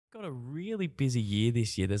got a really busy year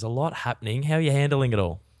this year. There's a lot happening. How are you handling it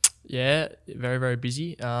all? Yeah, very, very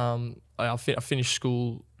busy. I finished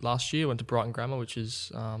school last year, went to Brighton Grammar, which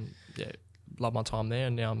is, love my time there,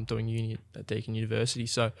 and now I'm doing uni at Deakin University.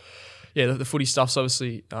 So, yeah, the footy stuff's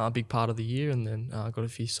obviously a big part of the year, and then I've got a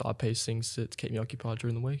few side piece things to keep me occupied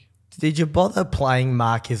during the week. Did you bother playing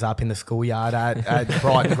Marcus up in the schoolyard at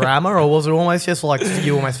Brighton Grammar, or was it almost just like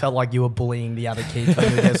you almost felt like you were bullying the other kids when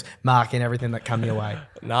you were just marking everything that come your way?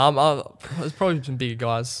 No, there's probably some bigger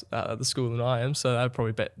guys at the school than I am, so they'd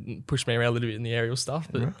probably push me around a little bit in the aerial stuff.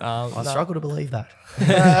 But I struggle to believe that.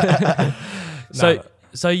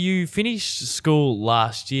 So you finished school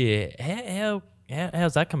last year.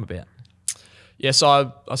 How's that come about? Yeah,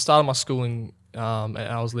 so I started my schooling and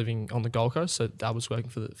I was living on the Gold Coast. So Dad was working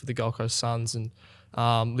for the Gold Coast Suns and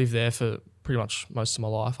lived there for pretty much most of my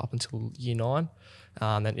life up until year 9.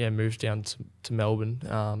 And then moved down to Melbourne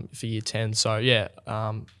for year 10. So I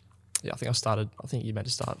think you're meant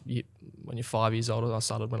to start when you're 5 years old. I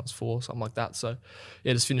started when I was 4, something like that. So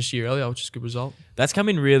just finished a year earlier, which is a good result. That's come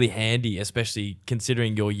in really handy, especially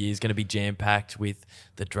considering your year is going to be jam-packed with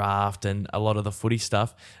the draft and a lot of the footy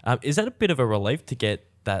stuff. Is that a bit of a relief to get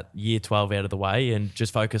that year 12 out of the way and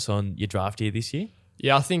just focus on your draft year this year?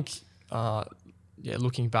 Yeah, I think,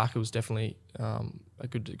 looking back, it was definitely a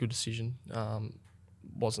good decision.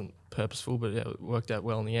 Wasn't purposeful, but it worked out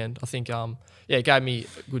well in the end. I think, it gave me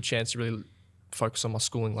a good chance to really focus on my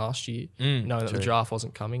schooling last year, knowing that the draft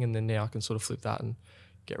wasn't coming, and then now I can sort of flip that and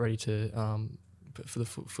get ready to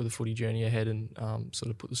for the footy journey ahead and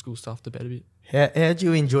sort of put the school stuff to bed a bit. How did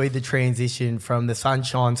you enjoy the transition from the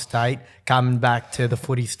Sunshine State coming back to the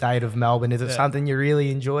footy state of Melbourne? Is it something you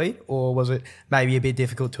really enjoyed, or was it maybe a bit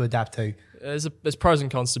difficult to adapt to? There's pros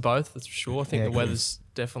and cons to both, that's for sure. I think the weather's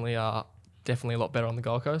definitely a lot better on the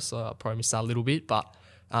Gold Coast, so I probably missed that a little bit. But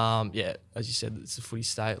as you said, it's a footy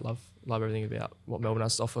state. Love everything about what Melbourne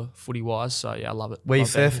has to offer footy wise. So I love it. Were you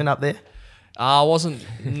surfing up there? I wasn't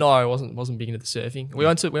big into the surfing. We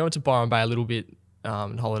went to Byron Bay a little bit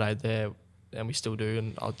and holidayed there, and we still do,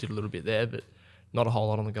 and I did a little bit there, but not a whole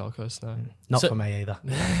lot on the Gold Coast, no. Not for me either.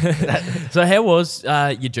 So how was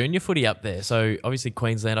your junior footy up there? So obviously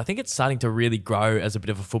Queensland, I think it's starting to really grow as a bit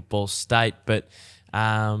of a football state, but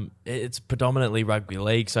it's predominantly rugby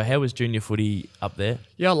league. So how was junior footy up there?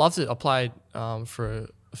 Yeah, I loved it. I played for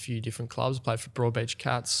a few different clubs. I played for Broadbeach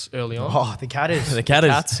Cats early on. Oh, the Catters. The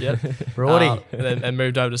Catters. Cats, yeah. Broady. And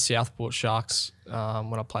moved over to Southport Sharks when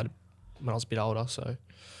I was a bit older. So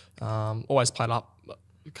always played up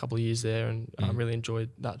a couple of years there, and really enjoyed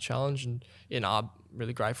that challenge. And I'm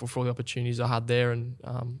really grateful for all the opportunities I had there. And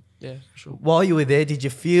for sure. While you were there, did you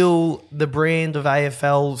feel the brand of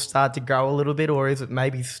AFL start to grow a little bit, or is it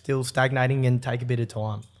maybe still stagnating and take a bit of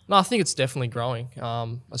time? No, I think it's definitely growing,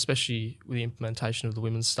 especially with the implementation of the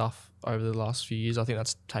women's stuff over the last few years. I think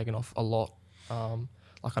that's taken off a lot. I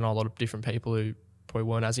know a lot of different people who probably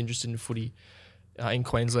weren't as interested in footy in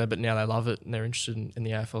Queensland, but now they love it and they're interested in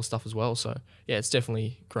the AFL stuff as well. So, it's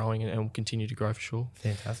definitely growing and will continue to grow for sure.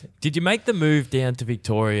 Fantastic. Did you make the move down to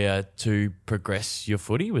Victoria to progress your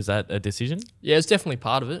footy? Was that a decision? Yeah, it's definitely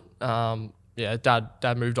part of it.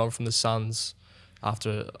 Dad moved on from the Suns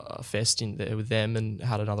after a fair stint there with them and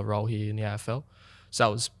had another role here in the AFL. So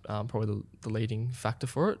that was probably the leading factor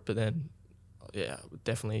for it. But then,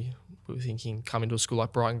 definitely we were thinking coming to a school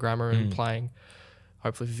like Brighton Grammar and playing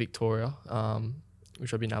hopefully for Victoria,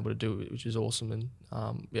 which I've been able to do, which is awesome. And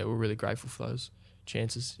we're really grateful for those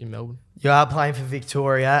chances in Melbourne. You are playing for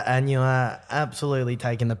Victoria and you are absolutely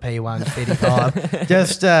taking the P1 55.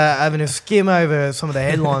 Just having a skim over some of the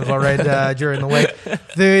headlines I read during the week.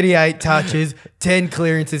 38 touches, 10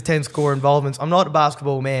 clearances, 10 score involvements. I'm not a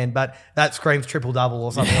basketball man, but that screams triple-double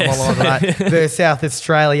or something along that versus South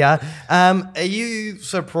Australia. Are you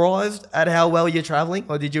surprised at how well you're travelling,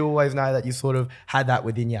 or did you always know that you sort of had that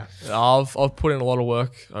within you? I've put in a lot of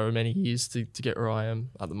work over many years to get where I am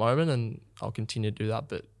at the moment, and I'll continue to do that,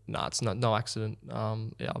 but it's no accident. I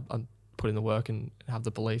put in the work and have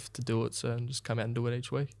the belief to do it, so and just come out and do it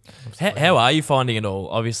each week. How are you finding it all?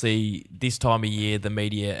 Obviously, this time of year, the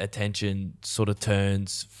media attention sort of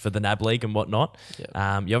turns for the NAB League and whatnot.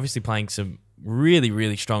 Yep. You're obviously playing some really,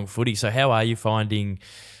 really strong footy, so how are you finding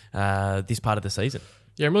this part of the season?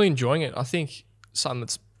 Yeah, I'm really enjoying it. I think something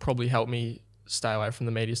that's probably helped me stay away from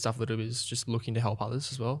the media stuff a little bit is just looking to help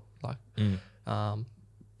others as well.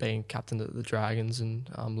 Being captain of the Dragons and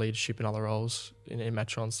leadership in other roles in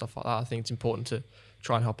Metro and stuff like that. I think it's important to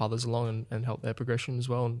try and help others along and help their progression as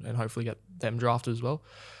well, and hopefully get them drafted as well.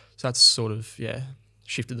 So that's sort of,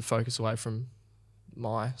 shifted the focus away from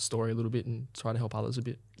my story a little bit and try to help others a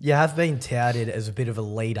bit. You have been touted as a bit of a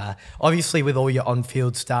leader. Obviously, with all your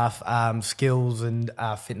on-field stuff, skills and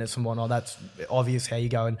fitness and whatnot, that's obvious how you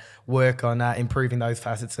go and work on improving those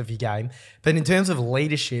facets of your game. But in terms of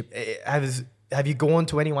leadership, have you gone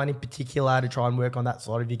to anyone in particular to try and work on that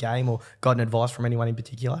side of your game, or gotten advice from anyone in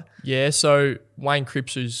particular? Yeah, so Wayne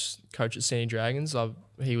Cripps, who's coach at Sydney Dragons,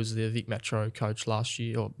 he was the Vic Metro coach last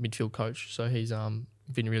year, or midfield coach. So he's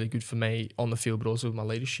been really good for me on the field, but also with my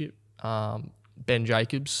leadership. Ben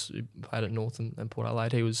Jacobs, who played at North and Port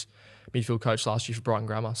Adelaide, he was midfield coach last year for Brighton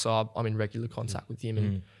Grammar. So I'm in regular contact with him,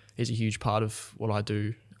 and he's a huge part of what I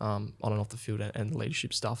do on and off the field and the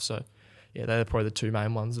leadership stuff. So yeah, they're probably the two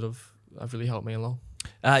main ones that have really helped me along.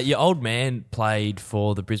 Your old man played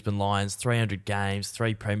for the Brisbane Lions, 300 games,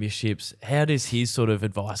 3 premierships. How does his sort of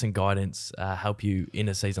advice and guidance help you in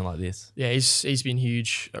a season like this? Yeah, he's been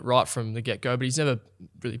huge right from the get-go, but he's never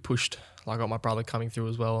really pushed. Like, I got my brother coming through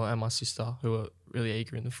as well, and my sister, who are really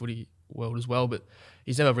eager in the footy world as well, but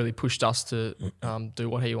he's never really pushed us to do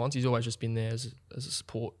what he wants. He's always just been there as a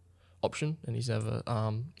support option, and he's never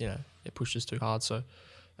pushed us too hard. So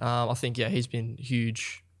I think, yeah, he's been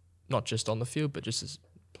huge, not just on the field, but just as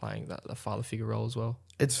playing that father figure role as well.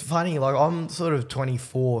 It's funny, like I'm sort of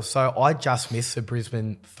 24, so I just missed the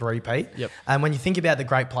Brisbane three-peat. Yep. And when you think about the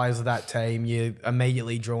great players of that team, you're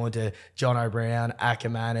immediately drawn to John O'Brien,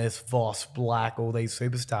 Ackermanis, Voss, Black, all these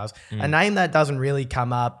superstars. A name that doesn't really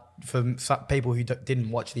come up for some people who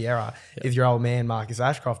didn't watch the era is your old man, Marcus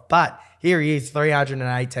Ashcroft. But here he is,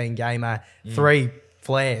 318 gamer, 3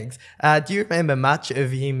 flags. Do you remember much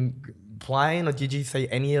of him playing, or did you see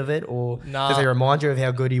any of it, or does he remind you of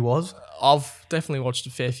how good he was? I've definitely watched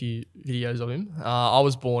a fair few videos of him. I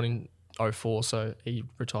was born in 04, so he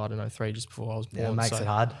retired in 03 just before I was born. Yeah, it makes it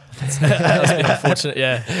hard. That's been unfortunate,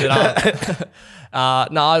 yeah.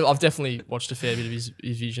 But, no, I've definitely watched a fair bit of his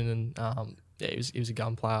vision, and he was a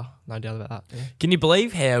gun player, no doubt about that. Yeah. Can you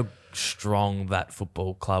believe how strong that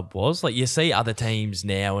football club was? Like, you see other teams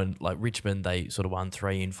now, and like Richmond, they sort of won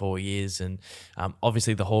 3 in 4 years, and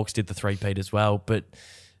obviously the Hawks did the three-peat as well. But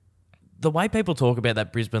the way people talk about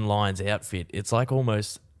that Brisbane Lions outfit, it's like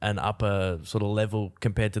almost an upper sort of level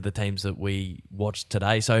compared to the teams that we watched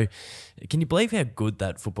today. So can you believe how good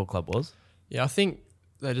that football club was? Yeah, I think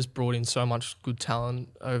they just brought in so much good talent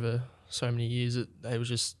over so many years that they were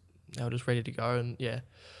just ready to go. And yeah,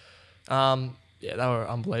 they were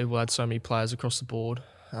unbelievable. They had so many players across the board.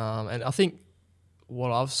 And I think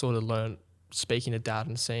what I've sort of learned speaking to Dad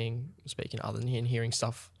and speaking to others and hearing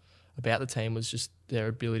stuff about the team was just their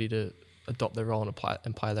ability to adopt their role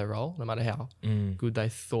and play their role, no matter how good they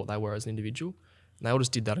thought they were as an individual. And they all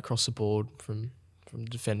just did that across the board, from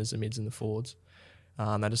defenders, the mids and the forwards.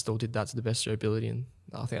 They just all did that to the best of their ability, and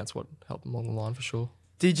I think that's what helped them along the line for sure.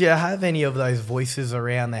 Did you have any of those voices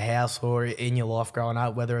around the house or in your life growing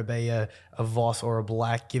up, whether it be a Voss or a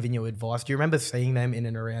Black, giving you advice? Do you remember seeing them in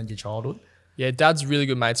and around your childhood? Yeah, Dad's really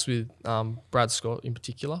good mates with Brad Scott in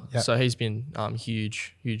particular. Yep. So he's been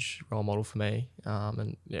huge role model for me.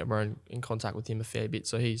 And yeah, we're in contact with him a fair bit.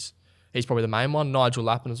 So he's probably the main one. Nigel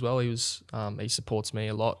Lappin as well. He supports me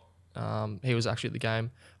a lot. He was actually at the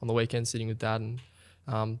game on the weekend sitting with Dad,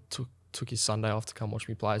 and took his Sunday off to come watch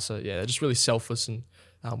me play. So yeah, they're just really selfless and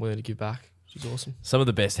willing to give back, which is awesome. Some of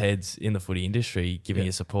the best heads in the footy industry giving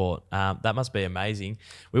you support. That must be amazing.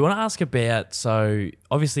 We want to ask about, so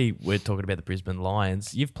obviously we're talking about the Brisbane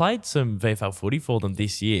Lions. You've played some VFL footy for them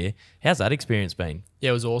this year. How's that experience been?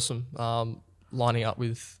 Yeah, it was awesome. Lining up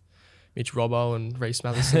with Mitch Robbo and Reece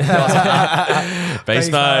Matheson.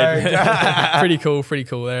 Beast mode. Pretty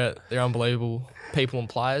cool. They're unbelievable people and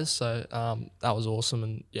players. So that was awesome.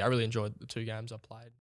 And yeah, I really enjoyed the 2 games I played.